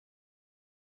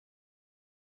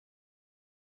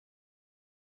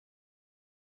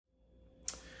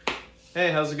Hey,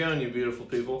 how's it going, you beautiful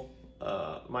people?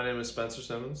 My name is Spencer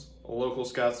Simmons, a local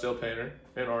Scottsdale painter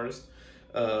and artist.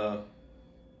 Uh,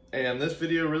 and this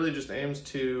video really just aims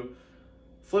to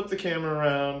flip the camera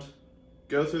around,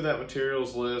 go through that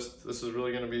materials list. This is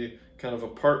really going to be kind of a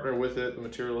partner with it, the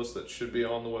material list that should be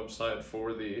on the website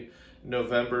for the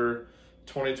November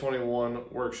 2021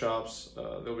 workshops.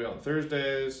 They'll be on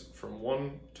Thursdays from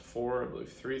 1 to 4, I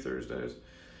believe 3 Thursdays.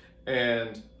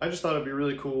 And I just thought it'd be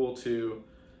really cool to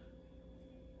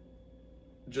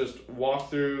just walk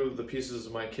through the pieces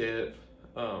of my kit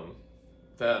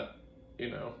that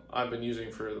I've been using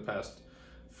for the past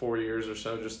 4 years or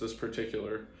so, just this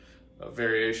particular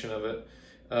variation of it,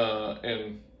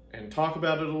 and talk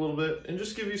about it a little bit and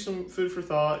just give you some food for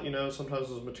thought. Sometimes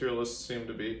those material lists seem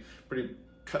to be pretty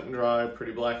cut and dry,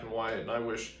 pretty black and white, and I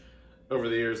wish over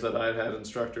the years that I'd had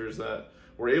instructors that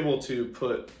were able to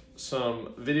put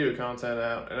some video content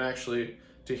out and actually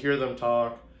to hear them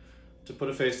talk, to put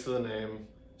a face to the name.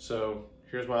 So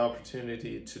here's my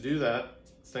opportunity to do that.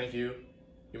 Thank you,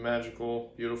 you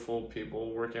magical, beautiful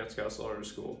people working at Scottsdale Art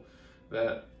School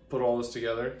that put all this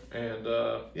together. And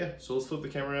yeah, so let's flip the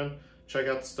camera around, check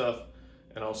out the stuff,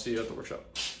 and I'll see you at the workshop.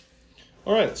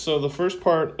 All right, so the first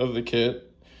part of the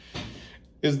kit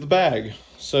is the bag.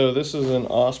 So this is an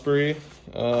Osprey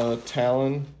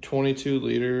Talon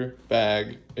 22-liter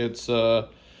bag. It's a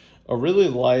really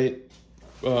light,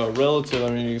 relative, I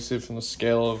mean, you can see from the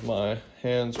scale of my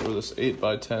hands for this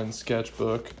 8x10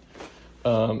 sketchbook.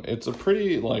 It's a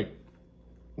pretty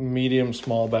medium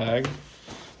small bag,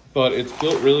 but it's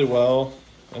built really well,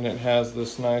 and it has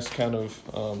this nice kind of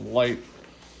light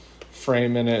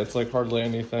frame in it. It's like hardly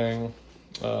anything,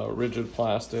 rigid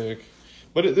plastic.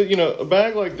 But a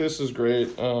bag like this is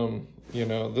great.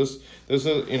 This is,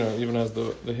 even has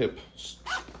the hip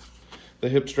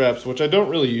straps, which I don't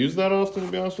really use that often,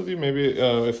 to be honest with you. Maybe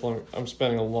if I'm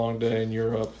spending a long day in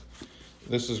Europe,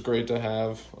 this is great to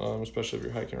have, especially if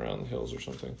you're hiking around the hills or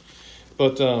something.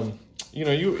 But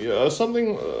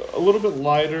something a little bit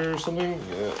lighter, something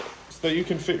so that you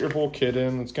can fit your whole kit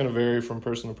in. It's going to vary from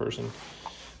person to person.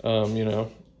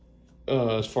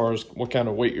 As far as what kind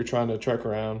of weight you're trying to trek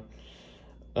around.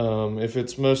 If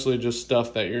it's mostly just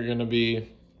stuff that you're going to be,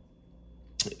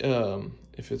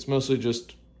 if it's mostly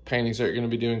just paintings that you're going to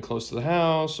be doing close to the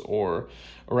house or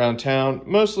around town,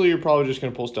 mostly you're probably just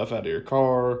going to pull stuff out of your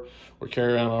car or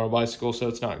carry around on a bicycle, so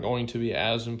it's not going to be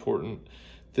as important.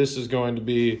 This is going to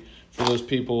be for those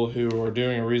people who are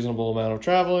doing a reasonable amount of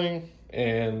traveling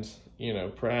and,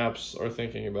 perhaps are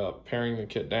thinking about paring the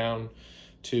kit down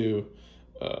to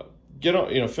get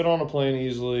on, fit on a plane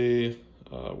easily,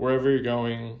 wherever you're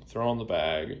going, throw on the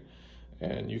bag,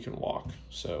 and you can walk.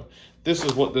 So this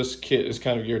is what this kit is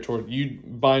kind of geared toward. You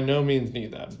by no means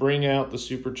need that. Bring out the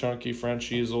super chunky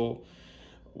French easel,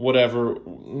 whatever.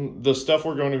 The stuff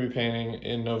we're going to be painting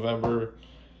in November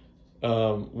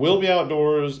will be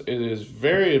outdoors. It is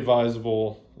very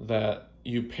advisable that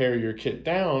you pare your kit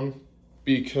down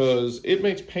because it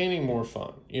makes painting more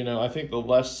fun. I think the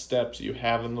less steps you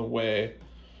have in the way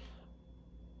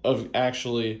of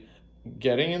actually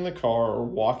getting in the car or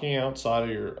walking outside of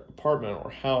your apartment or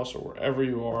house or wherever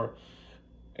you are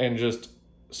and just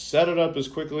set it up as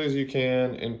quickly as you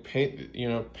can and paint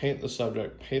the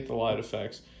subject, paint the light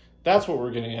effects. That's what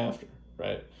we're getting after,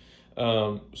 right?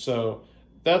 So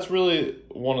that's really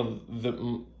one of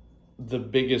the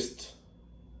biggest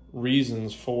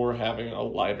reasons for having a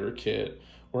lighter kit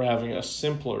or having a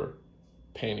simpler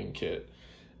painting kit.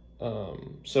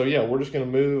 So yeah, we're just going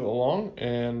to move along,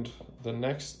 and the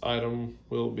next item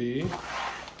will be,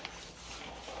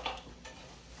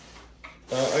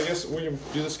 I guess we can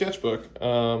do the sketchbook.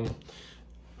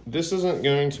 This isn't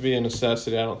going to be a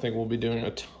necessity. I don't think we'll be doing a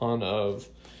ton of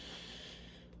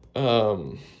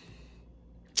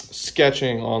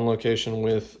sketching on location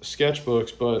with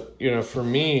sketchbooks, but for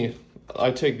me,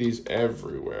 I take these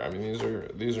everywhere. I mean,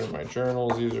 these are my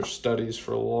journals. These are studies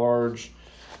for a large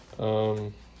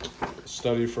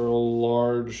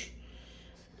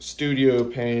studio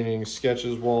painting,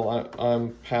 sketches while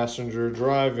I'm passenger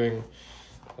driving.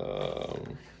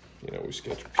 We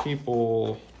sketch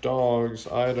people, dogs,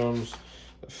 items,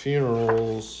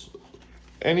 funerals,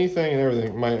 anything and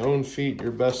everything. My own feet,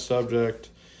 your best subject,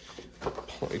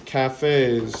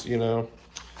 cafes.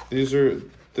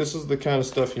 This is the kind of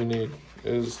stuff you need,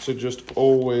 is to just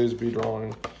always be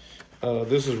drawing.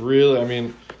 This is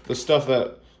really, the stuff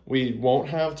that we won't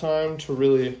have time to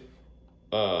really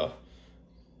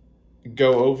go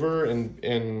over,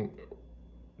 and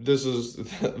this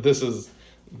is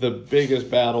the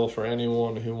biggest battle for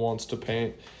anyone who wants to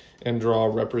paint and draw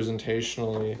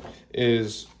representationally,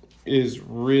 is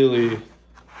really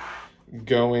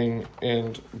going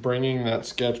and bringing that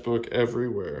sketchbook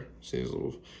everywhere. See these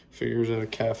little figures at a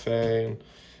cafe, and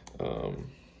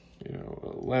you know, a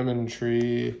lemon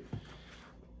tree,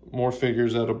 more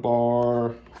figures at a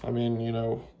bar. I mean, you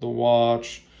know, the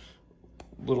watch,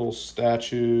 little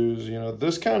statues, you know,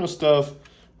 this kind of stuff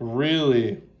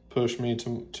really pushed me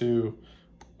to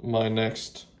my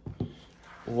next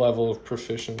level of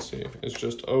proficiency. It's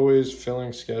just always filling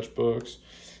sketchbooks,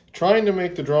 trying to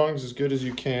make the drawings as good as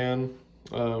you can.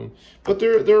 But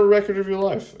they're a record of your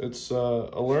life. It's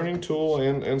a learning tool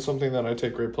and something that I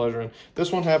take great pleasure in.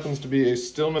 This one happens to be a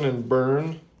Stillman and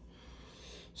Burn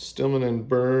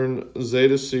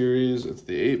Zeta series. It's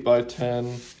the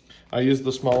 8x10. I use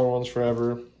the smaller ones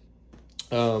forever.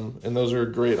 And those are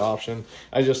a great option.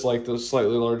 I just like the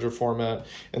slightly larger format.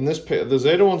 And the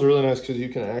Zeta ones are really nice because you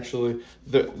can actually,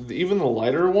 even the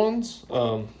lighter ones,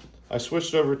 I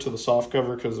switched over to the soft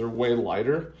cover because they're way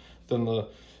lighter than the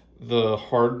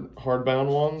hardbound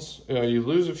ones. You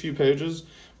lose a few pages,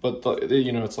 but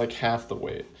you know, it's like half the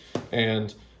weight.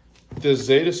 And the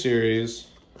Zeta series,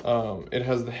 it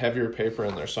has the heavier paper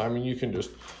in there. So, I mean, you can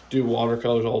just do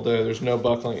watercolors all day. There's no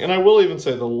buckling. And I will even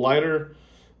say the lighter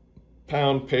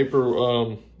pound paper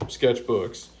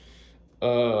sketchbooks,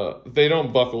 they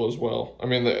don't buckle as well. I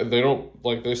mean, they don't,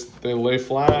 like, they lay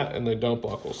flat and they don't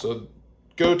buckle. So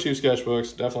go-to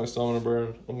sketchbooks, definitely Stillman and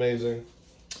Burn, amazing.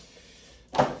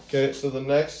 Okay, so the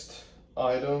next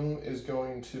item is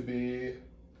going to be,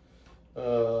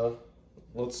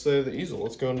 let's say the easel.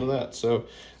 Let's go into that. So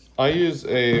I use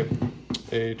a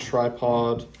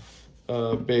tripod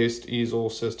based easel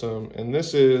system, and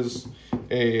this is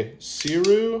a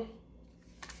Ciru,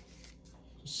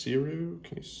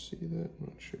 can you see that? I'm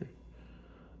not sure.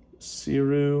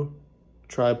 Ciru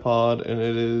tripod, and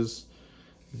it is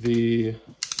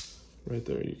right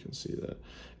there, you can see that.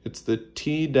 It's the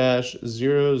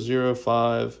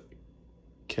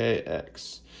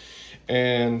T-005KX.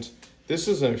 And this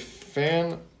is a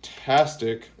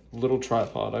fantastic little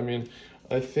tripod. I mean,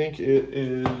 I think it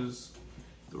is,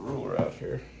 the ruler out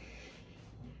here,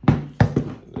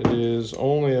 it is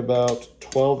only about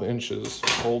 12 inches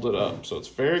folded up. So it's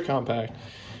very compact.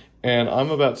 And I'm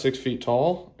about 6 feet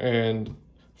tall. And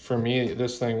for me,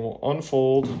 this thing will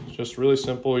unfold, just really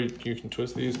simple. You can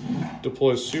twist these,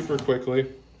 deploys super quickly.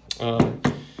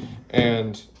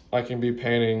 And I can be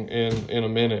painting in a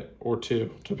minute or two,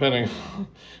 depending,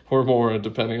 or more,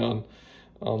 depending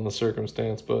on the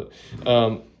circumstance. But,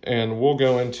 and we'll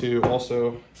go into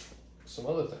also some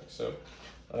other things. So,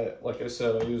 like I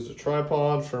said, I used a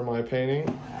tripod for my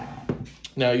painting.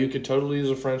 Now, you could totally use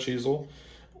a French easel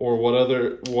or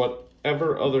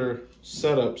whatever other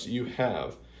setups you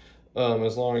have,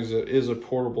 as long as it is a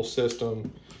portable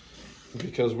system,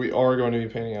 because we are going to be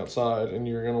painting outside, and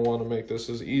you're going to want to make this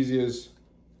as easy as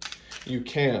you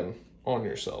can on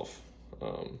yourself.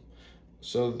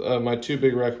 So my two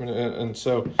big and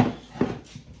so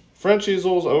French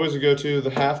easels, always a go-to.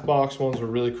 The half box ones are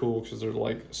really cool because they're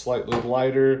like slightly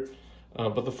lighter,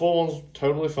 but the full ones,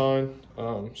 totally fine.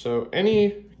 So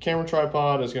any camera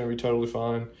tripod is going to be totally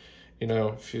fine, you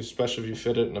know, especially if you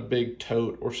fit it in a big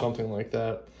tote or something like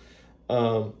that.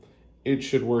 It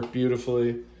should work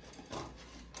beautifully.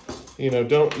 You know,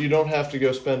 you don't have to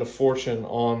go spend a fortune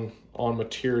on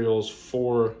materials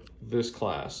for this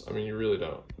class. I mean, you really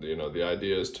don't. You know, the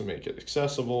idea is to make it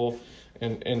accessible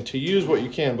and to use what you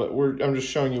can, but I'm just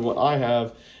showing you what I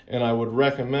have, and I would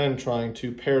recommend trying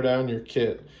to pare down your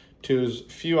kit to as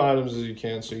few items as you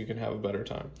can so you can have a better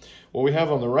time. What we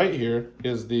have on the right here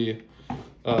is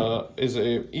is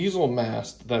a easel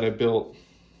mast that I built,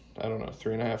 I don't know,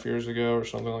 3.5 years ago or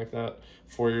something like that,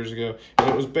 4 years ago, and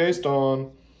it was based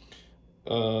on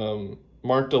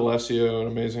Mark D'Alessio, an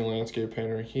amazing landscape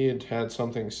painter. He had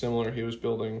something similar he was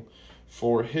building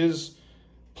for his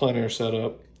Pleinair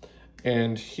setup,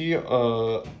 and he,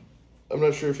 I'm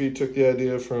not sure if he took the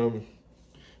idea from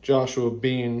Joshua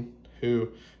Bean,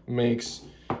 who makes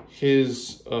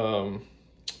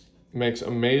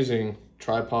amazing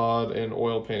tripod and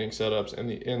oil painting setups, and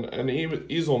an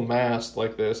easel mast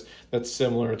like this that's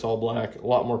similar. It's all black, a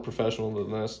lot more professional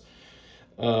than this.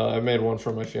 I made one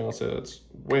for my fiance that's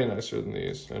way nicer than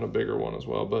these, and a bigger one as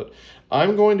well. But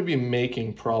I'm going to be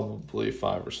making probably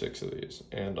 5 or 6 of these,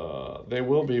 and they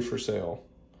will be for sale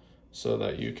so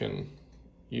that you can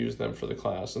use them for the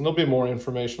class. And there'll be more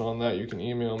information on that. You can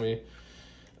email me,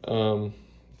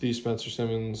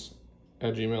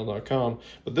 thespencersimmons@gmail.com.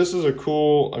 But this is a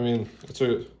cool, I mean, it's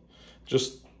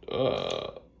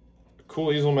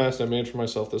cool easel mast I made for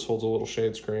myself. This holds a little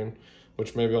shade screen,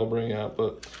 which maybe I'll bring out,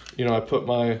 but you know, I put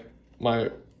my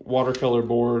watercolor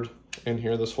board in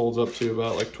here. This holds up to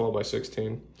about like 12 by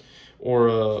 16. or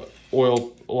a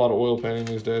lot of oil painting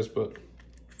these days, but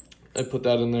I put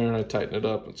that in there and I tighten it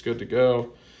up. It's good to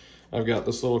go. I've got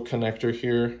this little connector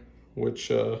here,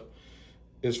 which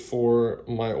is for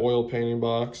my oil painting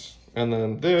box. And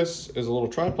then this is a little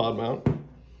tripod mount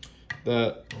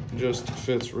that just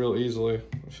fits real easily.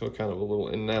 I feel kind of a little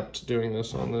inept doing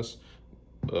this on this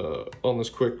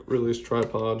quick release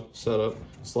tripod setup.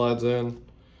 Slides in,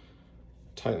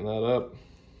 tighten that up,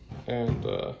 and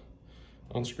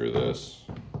unscrew this.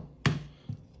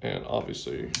 And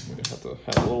obviously you have to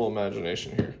have a little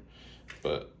imagination here,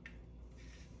 but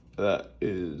that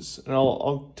is, and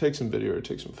I'll take some video or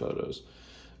take some photos,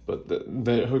 but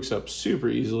that hooks up super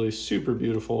easily, super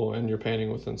beautiful, and you're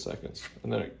painting within seconds,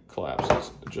 and then it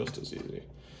collapses just as easy.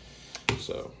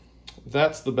 So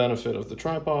that's the benefit of the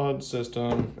tripod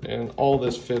system, and all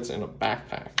this fits in a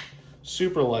backpack.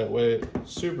 Super lightweight,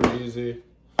 super easy.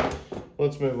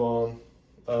 Let's move on.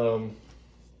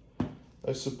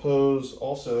 I suppose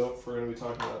also, if we're going to be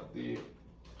talking about the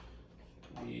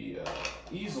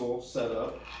easel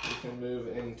setup, we can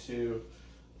move into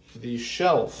the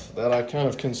shelf that I kind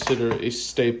of consider a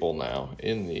staple now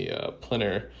in the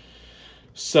Pleinair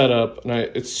setup. And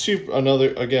it's super,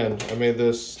 again, I made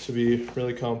this to be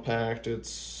really compact.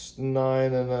 It's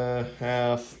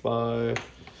 9.5 by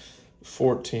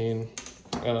 14,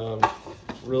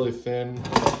 really thin.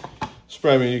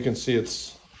 I mean, you can see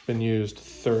it's been used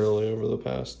thoroughly over the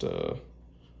past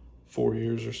 4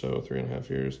 years or so, 3.5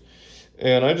 years.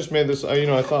 And I just made this,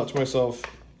 I thought to myself,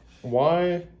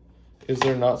 why is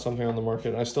there not something on the market,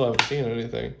 and I still haven't seen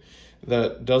anything,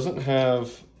 that doesn't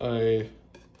have a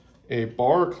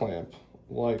bar clamp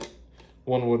like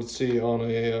one would see on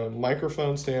a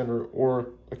microphone stand or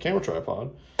a camera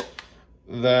tripod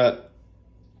that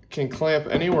can clamp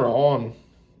anywhere on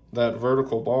that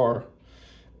vertical bar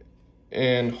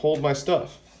and hold my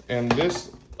stuff. And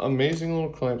this amazing little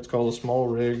clamp, it's called a small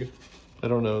rig. I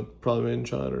don't know, probably made in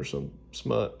China or some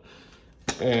smut.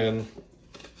 And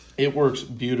it works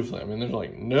beautifully. I mean, there's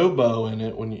like no bow in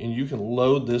it, and you can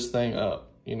load this thing up,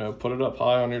 put it up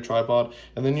high on your tripod,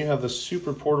 and then you have this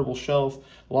super portable shelf.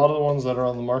 A lot of the ones that are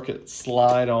on the market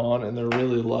slide on and they're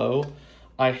really low.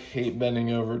 I hate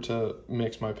bending over to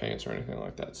mix my paints or anything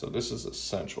like that, so this is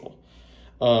essential.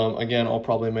 Again, I'll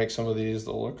probably make some of these.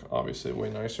 They'll look obviously way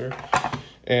nicer.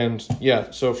 And yeah,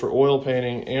 so for oil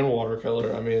painting and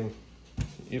watercolor, I mean,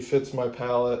 it fits my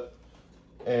palette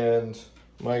and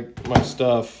my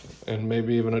stuff, and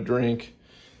maybe even a drink,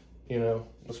 a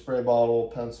spray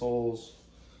bottle, pencils,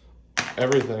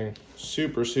 everything,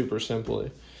 super, super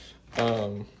simply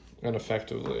and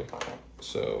effectively.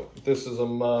 So this is a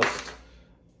must.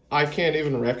 I can't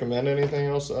even recommend anything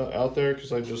else out there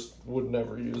because I just would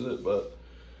never use it, but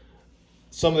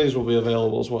some of these will be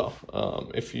available as well.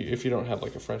 If you don't have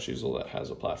like a French easel that has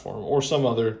a platform or some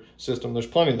other system, there's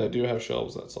plenty that do have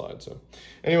shelves that slide. So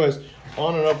anyways,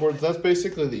 on and upwards, that's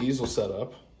basically the easel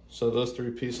setup. So those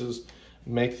 3 pieces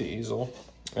make the easel.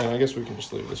 And I guess we can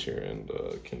just leave this here and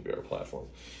it can be our platform.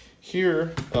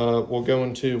 Here, we'll go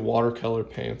into watercolor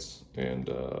paints and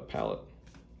palette.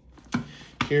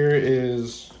 Here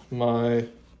is my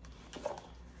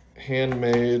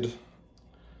handmade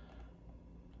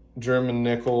German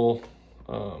nickel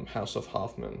House of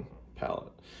Hoffman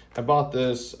palette. I bought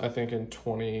this, I think, in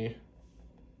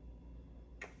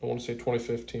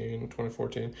 2015,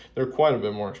 2014. They're quite a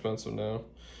bit more expensive now.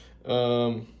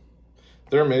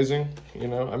 They're amazing,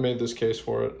 I made this case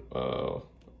for it,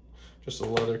 just a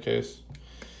leather case.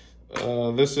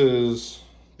 This is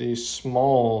the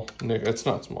small nickel. It's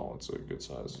not small, it's a good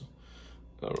size.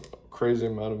 A crazy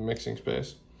amount of mixing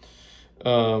space.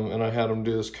 And I had him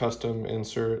do this custom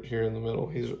insert here in the middle.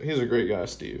 He's a great guy,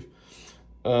 Steve.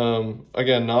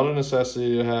 Again, not a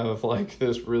necessity to have like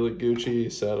this really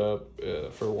Gucci setup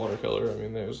for watercolor. I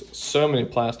mean, there's so many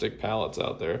plastic palettes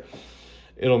out there.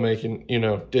 It'll make you,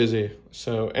 dizzy.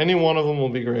 So any one of them will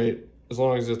be great as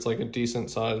long as it's like a decent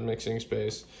size mixing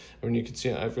space. I mean, you can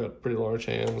see I've got pretty large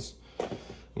hands.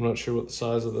 I'm not sure what the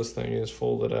size of this thing is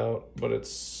folded out, but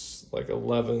it's like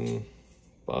 11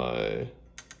 by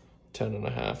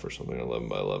 10.5 or something, 11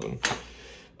 by 11.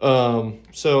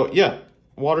 So yeah,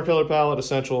 watercolor palette,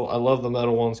 essential. I love the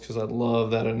metal ones because I love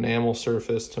that enamel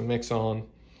surface to mix on.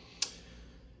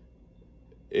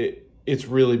 It's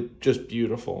really just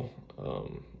beautiful.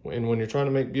 And when you're trying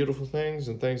to make beautiful things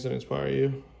and things that inspire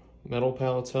you, metal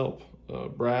palettes help.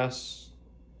 Brass,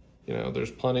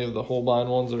 there's plenty of the Holbein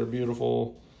ones that are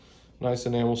beautiful, nice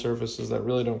enamel surfaces that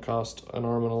really don't cost an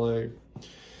arm and a leg.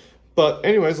 But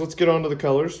anyways, let's get on to the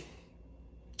colors.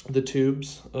 The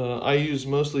tubes. I use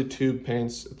mostly tube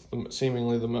paints. It's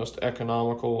seemingly the most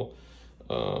economical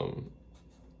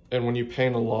And when you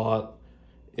paint a lot,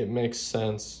 it makes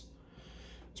sense,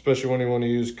 especially when you want to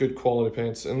use good quality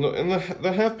paints. And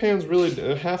the half pans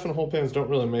really, half and whole pans don't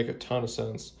really make a ton of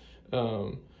sense,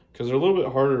 because they're a little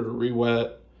bit harder to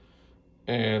re-wet,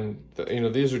 and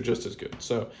these are just as good.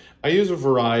 So I use a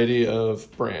variety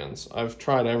of brands. I've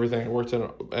tried everything. I worked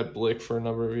at Blick for a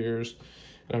number of years,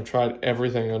 and I've tried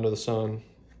everything under the sun.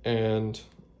 And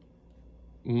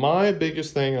my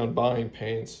biggest thing on buying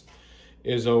paints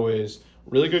is always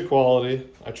really good quality.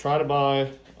 I try to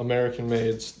buy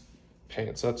American-made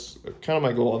paints. That's kind of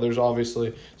my goal. There's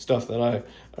obviously stuff that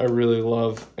I really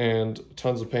love, and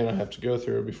tons of paint I have to go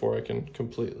through before I can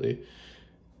completely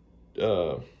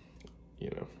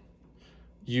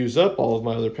use up all of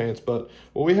my other paints. But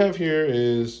what we have here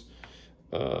is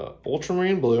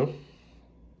ultramarine blue.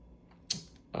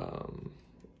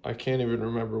 I can't even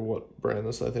remember what brand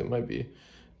this is. I think it might be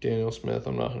Daniel Smith.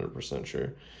 I'm not 100%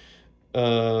 sure.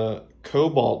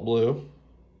 Cobalt blue.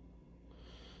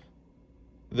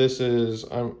 This is,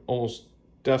 I'm almost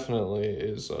definitely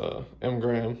is M.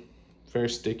 Graham. Very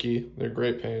sticky. They're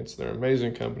great paints. They're an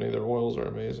amazing company. Their oils are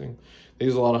amazing. They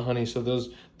use a lot of honey, so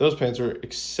those paints are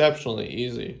exceptionally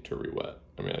easy to re-wet.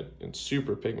 I mean, it's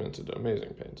super pigmented,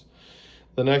 amazing paints.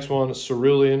 The next one is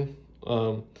cerulean.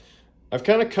 I've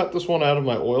kind of cut this one out of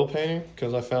my oil painting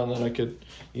because I found that I could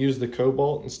use the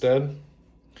cobalt instead.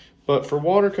 But for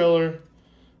watercolor,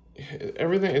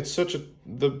 everything, it's such a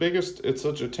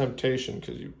temptation,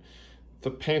 because the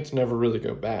paints never really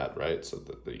go bad, right? So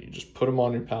that you just put them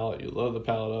on your palette, you load the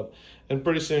palette up, and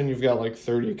pretty soon you've got like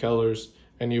 30 colors,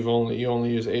 and you only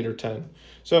use 8 or 10.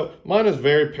 So mine is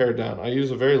very pared down. I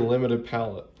use a very limited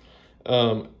palette,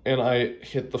 and I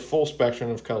hit the full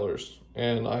spectrum of colors.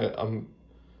 And I'm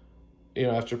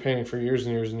after painting for years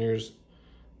and years and years,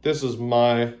 this is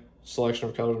my selection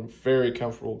of colors. I'm very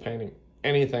comfortable painting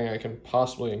anything I can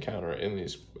possibly encounter in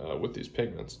these with these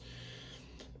pigments.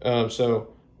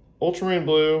 So ultramarine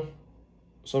blue,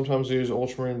 sometimes I use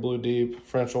ultramarine blue deep,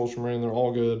 French ultramarine, they're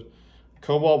all good.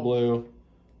 Cobalt blue,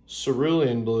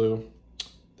 cerulean blue.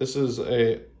 My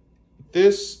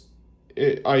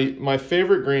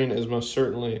favorite green is most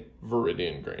certainly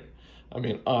Viridian green. I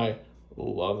mean, I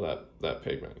love that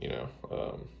pigment,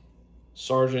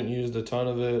 Sargent used a ton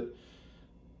of it.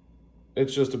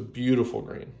 It's just a beautiful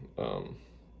green.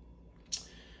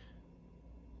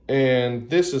 And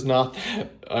this is not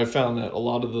that. I found that a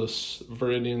lot of the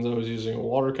Viridians I was using in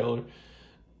watercolor,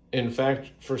 in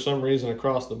fact, for some reason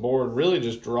across the board, really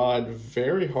just dried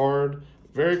very hard,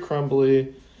 very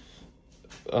crumbly,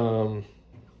 and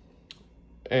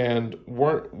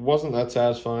wasn't that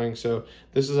satisfying. So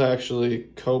this is actually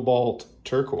Cobalt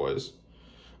Turquoise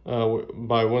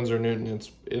by Winsor Newton.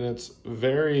 It's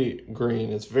very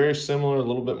green. It's very similar, a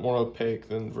little bit more opaque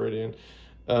than Viridian.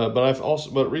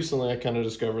 But recently I kind of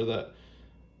discovered that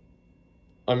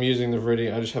I'm using the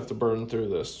Viridian. I just have to burn through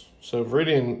this. So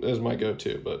Viridian is my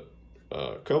go-to, but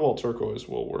Cobalt Turquoise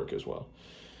will work as well.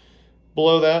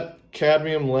 Below that,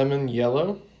 Cadmium Lemon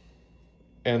Yellow,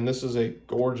 and this is a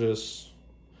gorgeous.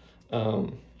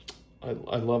 I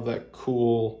love that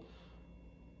cool,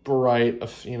 bright,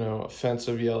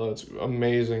 offensive yellow. It's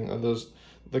amazing. And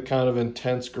the kind of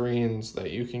intense greens that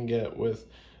you can get with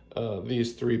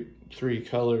these three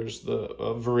colors, the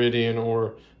Viridian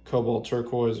or Cobalt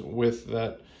Turquoise with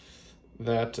that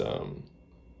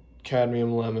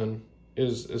cadmium lemon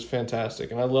is fantastic.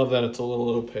 And I love that it's a little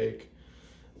opaque.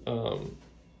 A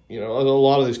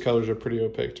lot of these colors are pretty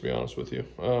opaque, to be honest with you.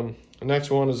 The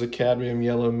next one is a cadmium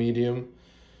yellow medium.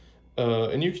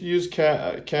 And you could use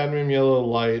cadmium yellow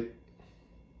light.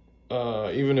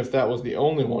 Even if that was the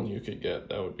only one you could get,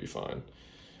 that would be fine.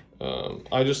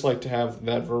 I just like to have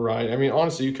that variety. I mean,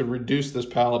 honestly, you could reduce this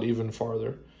palette even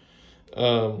farther.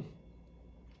 But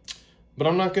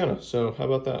I'm not gonna, so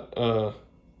how about that?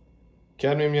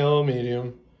 Cadmium yellow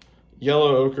medium,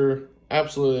 yellow ochre,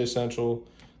 absolutely essential.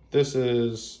 This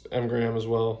is M. Graham as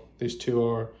well. These two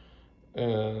are,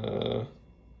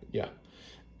 yeah.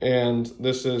 And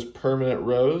this is Permanent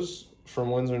Rose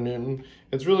from Winsor Newton.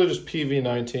 It's really just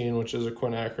PV19, which is a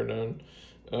quinacridone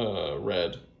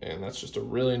red. And that's just a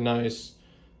really nice,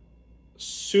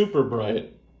 super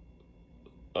bright,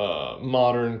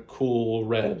 modern, cool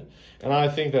red. And I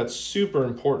think that's super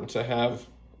important to have,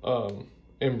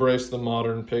 embrace the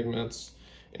modern pigments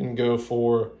and go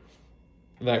for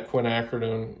that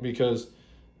quinacridone, because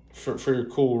for your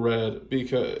cool red,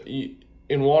 because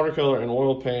in watercolor and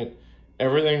oil paint,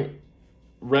 everything,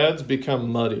 reds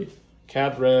become muddy.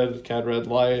 Cad red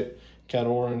light, cad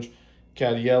orange,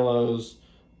 cad yellows,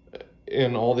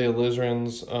 in all the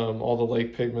alizarans, all the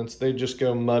lake pigments, they just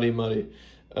go muddy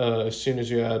as soon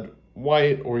as you add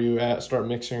white or you start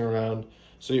mixing around.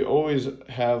 So you always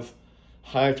have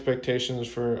high expectations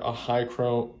for a high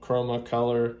chroma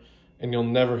color, and you'll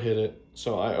never hit it.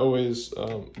 So I always,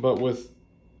 but with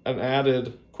an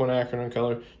added quinacridone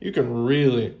color, you can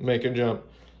really make a jump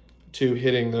to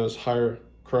hitting those higher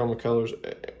chroma colors,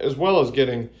 as well as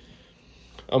getting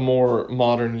a more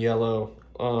modern yellow.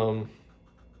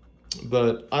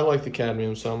 But I like the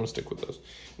cadmium, so I'm gonna stick with those.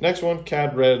 Next one,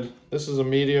 Cad Red. This is a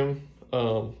medium.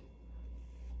 I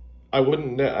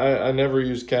never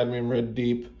use cadmium red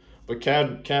deep, but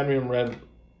cadmium red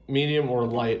medium or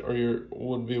light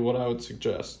would be what I would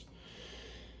suggest.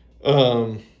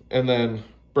 And then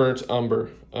burnt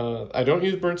umber. I don't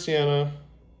use burnt sienna.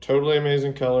 Totally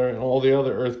amazing color, and all the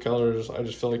other earth colors, I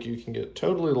just feel like you can get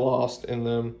totally lost in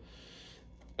them,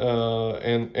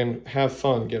 and have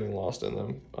fun getting lost in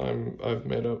them. I've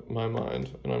made up my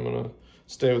mind, and I'm gonna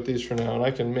stay with these for now, and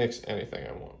I can mix anything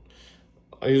I want.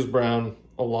 I use brown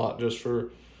a lot just for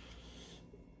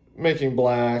making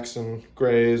blacks and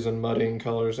grays and muddying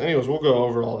colors. Anyways, we'll go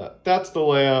over all that. That's the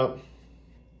layout.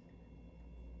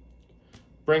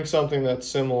 Bring something that's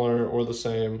similar or the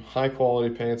same. High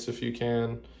quality paints if you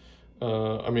can.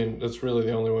 I mean, that's really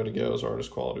the only way to go is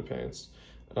artist quality paints.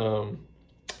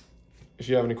 If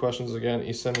you have any questions,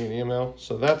 again, send me an email.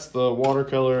 So that's the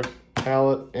watercolor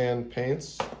palette and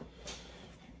paints.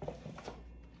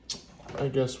 I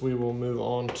guess we will move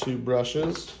on to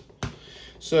brushes.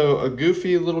 So a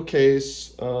goofy little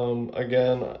case.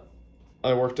 Again,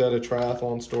 I worked at a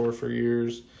triathlon store for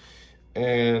years,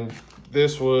 and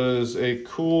this was a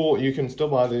cool, you can still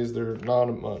buy these, they're not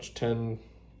much, 10,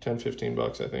 15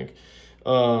 bucks, I think.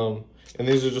 And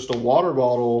these are just a water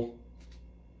bottle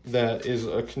that is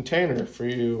a container for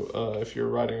you if you're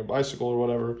riding a bicycle or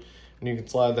whatever, and you can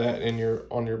slide that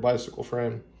on your bicycle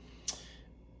frame.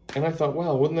 And I thought,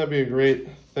 wow, wouldn't that be a great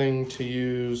thing to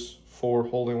use for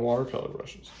holding watercolor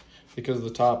brushes? Because the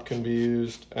top can be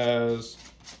used as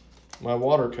my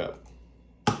water cup.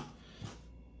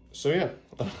 So yeah,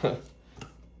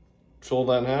 fold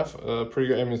that in half. Pretty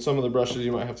good. I mean, some of the brushes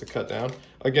you might have to cut down.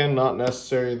 Again, not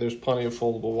necessary. There's plenty of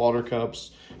foldable water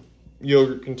cups,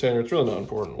 yogurt container. It's really not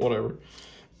important. Whatever.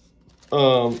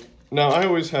 Now I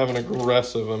always have an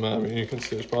aggressive amount. I mean, you can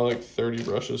see there's probably like 30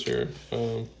 brushes here.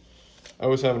 I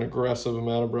always have an aggressive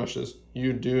amount of brushes.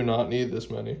 You do not need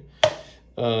this many.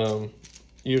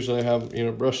 Usually I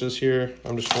have, brushes here.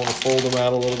 I'm just going to fold them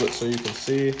out a little bit so you can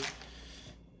see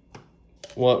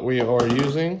what we are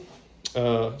using.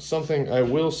 Something I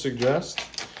will suggest,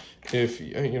 if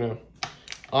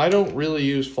I don't really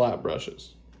use flat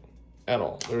brushes at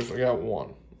all. I got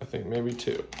one, I think maybe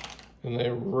two, and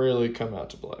they really come out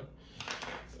to play.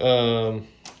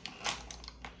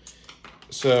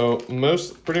 So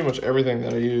pretty much everything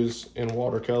that I use in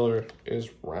watercolor is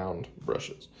round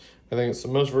brushes. I think it's the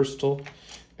most versatile,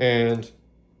 and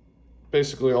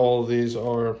basically all of these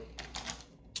are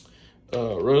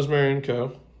Rosemary &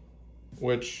 Co.,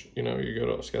 which, you go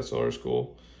to Scottsdale Art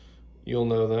School, you'll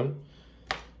know them.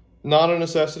 Not a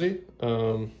necessity.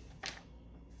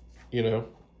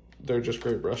 They're just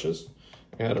great brushes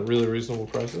at really reasonable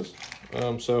prices.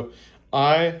 So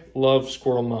I love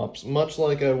squirrel mops, much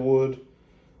like I would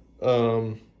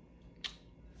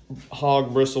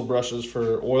hog bristle brushes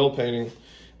for oil painting.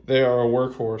 They are a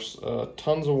workhorse.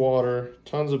 Tons of water,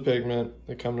 tons of pigment.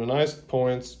 They come to nice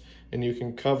points, and you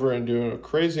can cover and do a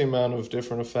crazy amount of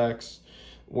different effects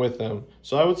with them.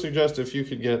 So I would suggest if you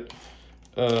could get,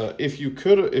 if you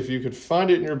could find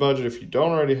it in your budget, if you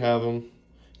don't already have them,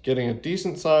 getting a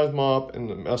decent sized mop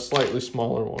and a slightly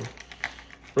smaller one.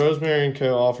 Rosemary &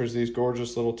 Co. offers these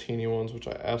gorgeous little teeny ones, which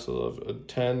I absolutely love. A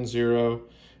 10, 0,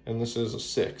 and this is a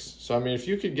 6. So, I mean, if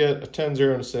you could get a 10,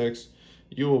 0, and a 6,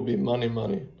 you will be money.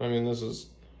 I mean,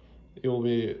 you'll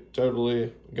be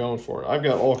totally going for it. I've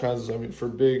got all kinds of,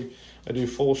 I do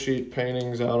full sheet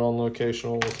paintings out on location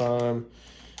all the time.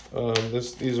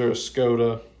 These are a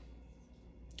Skoda.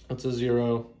 It's a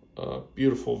 0.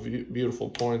 Beautiful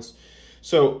points.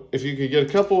 So if you could get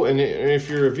a couple, and if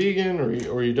you're a vegan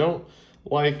or you don't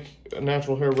like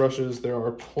natural hair brushes, there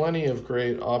are plenty of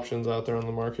great options out there on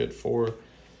the market for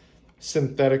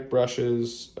synthetic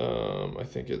brushes. I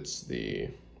think it's the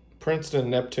Princeton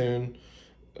Neptune,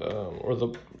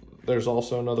 there's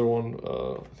also another one.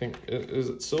 I think is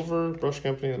it Silver Brush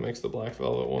Company that makes the black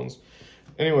velvet ones.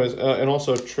 Anyways, and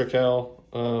also Trical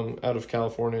out of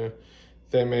California,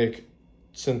 they make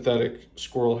synthetic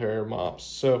squirrel hair mops.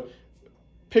 So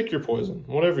pick your poison,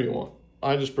 whatever you want.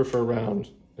 I just prefer round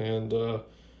and the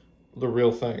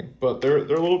real thing, but they're a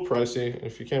little pricey.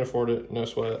 If you can't afford it, no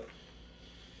sweat.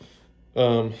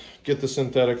 get the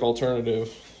synthetic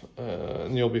alternative,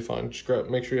 and you'll be fine. Just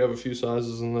make sure you have a few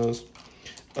sizes in those.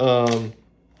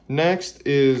 Next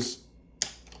is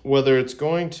whether it's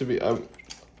going to be,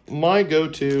 my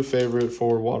go-to favorite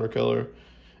for watercolor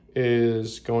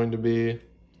is going to be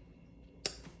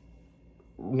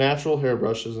natural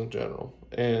hairbrushes in general,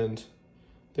 and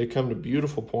they come to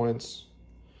beautiful points.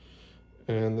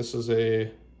 And this is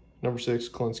a number 6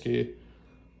 Klinsky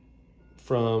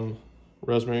from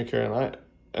Rosemary and Karen.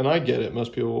 And I get it.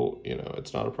 Most people,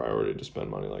 it's not a priority to spend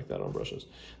money like that on brushes.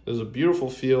 There's a beautiful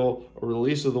feel, a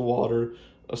release of the water,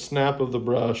 a snap of the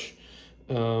brush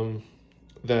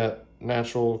that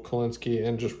natural Klinsky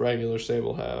and just regular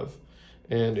Sable have.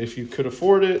 And if you could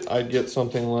afford it, I'd get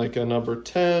something like a number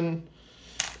 10,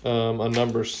 a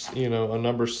number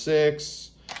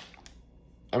 6.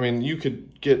 I mean, you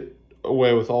could get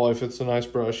away with all, if it's a nice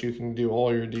brush, you can do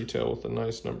all your detail with a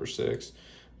nice number 6,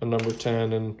 a number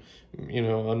 10, and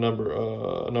a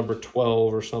number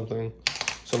 12 or something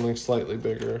slightly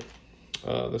bigger.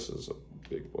 This is a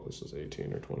big boy. This is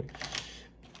 18 or 20.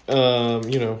 So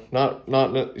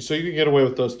you can get away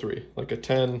with those 3, like a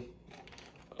 10,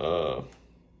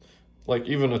 like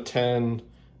even a 10,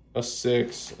 a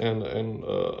 6, and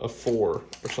a 4 or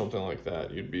something like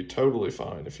that. You'd be totally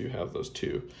fine if you have those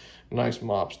 2 nice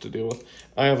mops to deal with.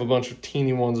 I have a bunch of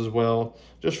teeny ones as well,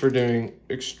 just for doing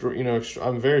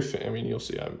I'm very, you'll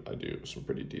see I do some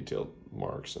pretty detailed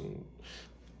marks and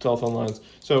telephone lines.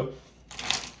 So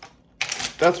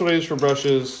that's what I use for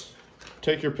brushes.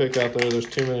 Take your pick out there. There's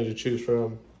too many to choose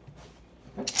from.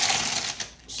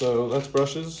 So that's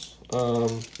brushes.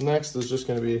 Next is just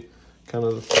going to be kind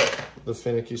of the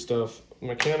finicky stuff.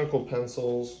 Mechanical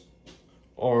pencils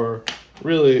are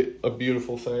really a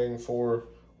beautiful thing for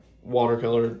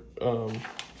watercolor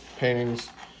paintings,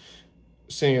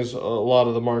 seeing as a lot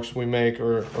of the marks we make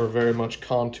are very much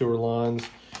contour lines.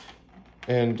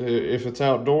 And if it's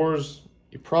outdoors,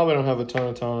 you probably don't have a ton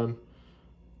of time,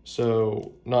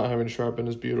 so not having to sharpen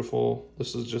is beautiful.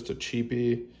 This is just a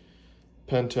cheapy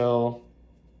Pentel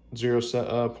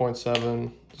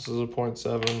 0.7. This is a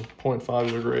 0.7.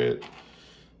 0.5s are great.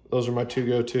 Those are my 2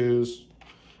 go-tos.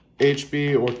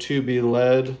 HB or 2B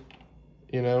lead,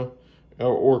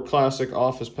 or classic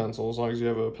office pencil, as long as you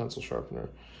have a pencil sharpener.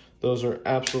 Those are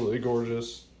absolutely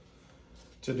gorgeous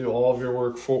to do all of your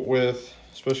work with,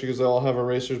 especially because they all have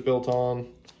erasers built on.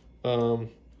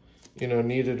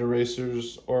 Kneaded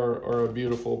erasers are a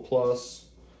beautiful plus.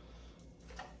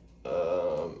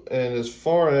 And as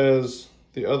far as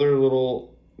the other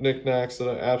little knickknacks that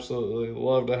I absolutely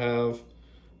love to have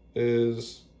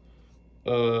is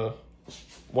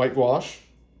whitewash,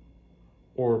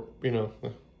 or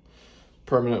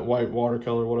permanent white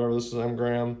watercolor, whatever. This is M.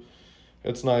 Graham.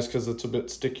 It's nice because it's a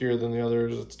bit stickier than the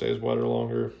others. It stays wetter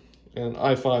longer, and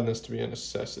I find this to be a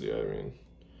necessity.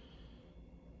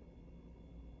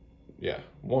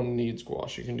 One needs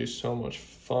gouache. You can do so much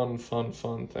fun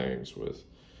things with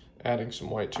adding some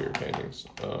white to your paintings.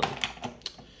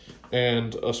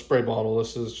 And a spray bottle.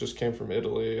 This just came from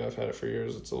Italy. I've had it for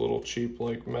years. It's a little cheap,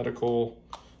 like medical.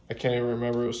 I can't even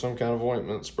remember. It was some kind of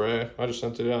ointment spray. I just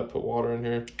sent it out, put water in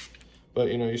here.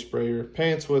 But you spray your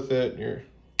paints with it, and your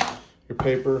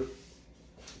paper.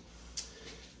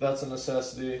 That's a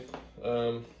necessity.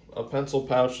 A pencil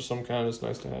pouch of some kind is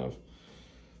nice to have.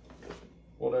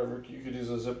 Whatever, you could use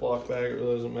a Ziploc bag, it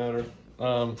really doesn't matter.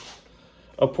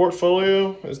 A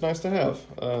portfolio is nice to have,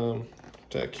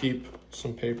 to keep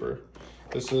some paper.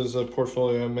 This is a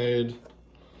portfolio I made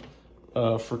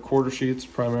for quarter sheets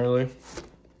primarily,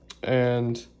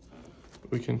 and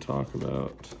we can talk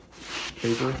about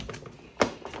paper.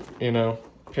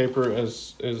 Paper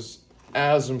is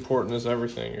as important as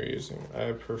everything you're using.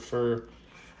 I prefer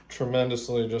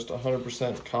tremendously just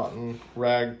 100% cotton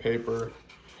rag paper.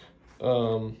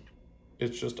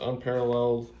 It's just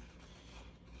unparalleled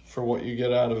for what you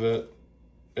get out of it.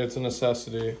 It's a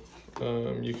necessity.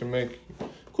 You can make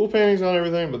cool paintings on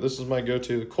everything, but this is my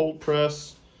go-to. The cold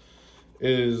press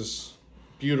is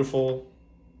beautiful.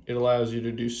 It allows you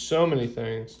to do so many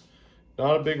things.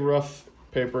 Not a big rough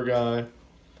paper guy.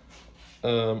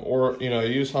 I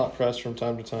use hot press from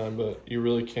time to time, but you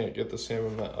really can't get the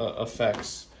same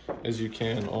effects as you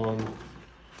can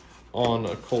on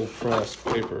a cold press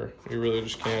paper. You really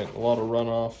just can't. A lot of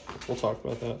runoff. We'll talk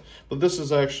about that. But this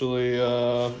is actually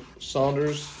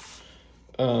Saunders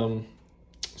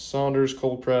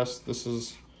cold press. This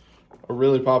is a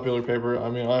really popular paper.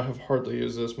 I have hardly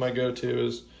used this. My go-to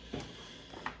is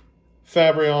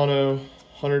Fabriano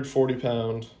 140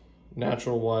 pound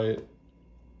natural white,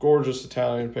 gorgeous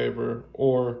Italian paper,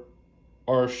 or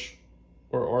Arches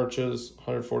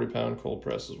 140 pound cold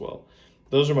press as well.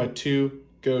 those are my two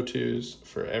go-tos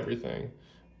for everything.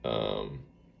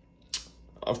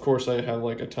 Of course, I have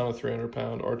like a ton of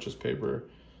 300-pound Arches paper.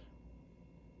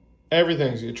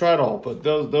 Everything's good. Try it all, but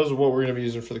those are what we're gonna be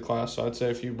using for the class. So I'd say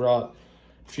if you bought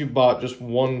just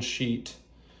one sheet,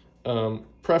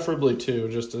 preferably two,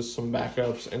 just as some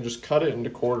backups, and just cut it into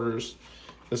quarters.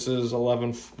 This is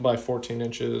 11 by 14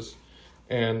 inches,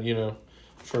 and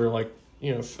for like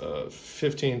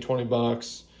 15, 20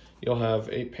 bucks, you'll have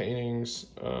 8 paintings,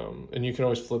 and you can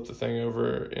always flip the thing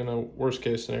over in a worst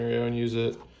case scenario and use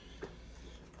it.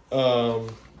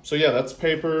 So yeah, that's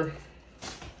paper.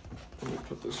 Let me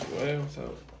put this away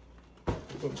without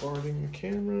bombarding the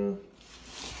camera.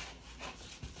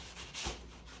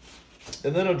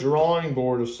 And then a drawing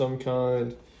board of some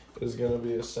kind is going to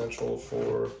be essential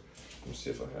for, let me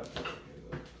see if I have it.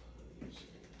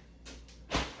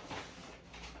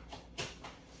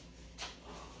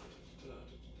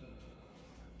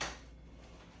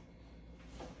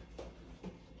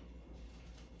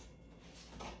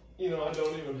 I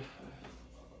don't even,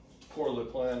 poorly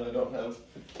planned, I don't have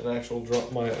an actual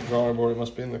my drawing board. It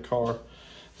must be in the car.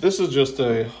 This is just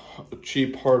a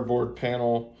cheap hardboard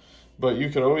panel, but you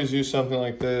could always use something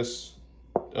like this,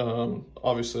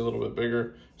 obviously a little bit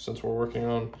bigger since we're working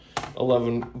on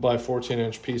 11 by 14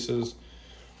 inch pieces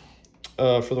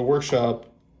for the workshop.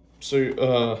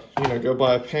 So, go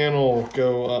buy a panel,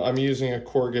 I'm using a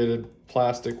corrugated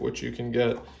plastic, which you can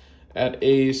get at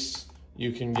Ace,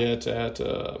 you can get at,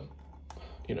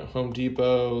 Home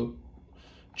Depot,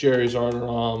 Jerry's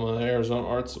Artorama, Arizona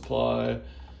Art Supply,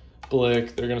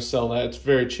 Blick. They're going to sell that. It's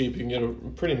very cheap. You can get a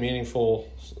pretty meaningful,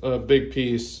 big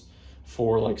piece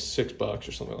for like $6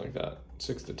 or something like that,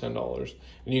 $6 to $10.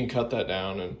 And you can cut that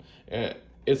down, and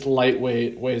it's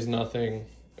lightweight, weighs nothing,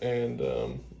 and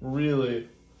really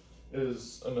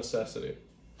is a necessity.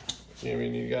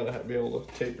 You got to be able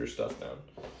to tape your stuff down.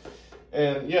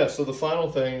 And yeah, so the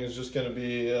final thing is just going to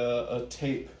be a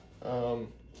tape.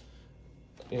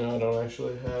 I don't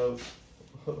actually have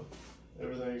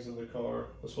everything's in the car.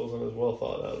 This wasn't as well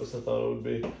thought out as I thought it would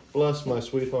be. Bless my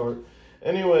sweetheart.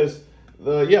 Anyways,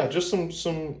 just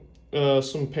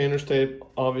some painter's tape.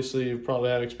 Obviously, you've probably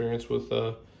had experience with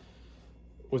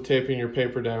taping your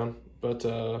paper down, but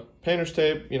painter's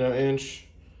tape, inch,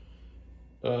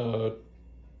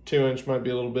 2-inch might be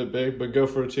a little bit big, but go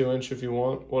for a 2-inch if you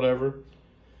want, whatever.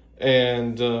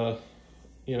 And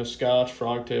Scotch,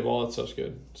 frog tape, all that stuff's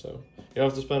good. So you don't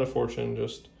have to spend a fortune.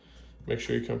 Just make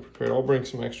sure you come prepared. I'll bring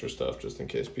some extra stuff just in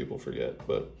case people forget.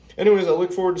 But anyways, I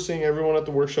look forward to seeing everyone at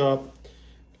the workshop,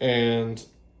 and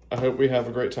I hope we have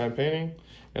a great time painting,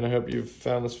 and I hope you've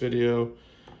found this video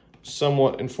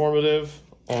somewhat informative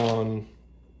on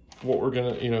what we're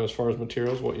gonna, as far as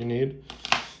materials, what you need.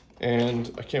 And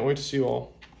I can't wait to see you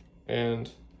all, and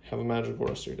have a magical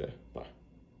rest of your day. Bye.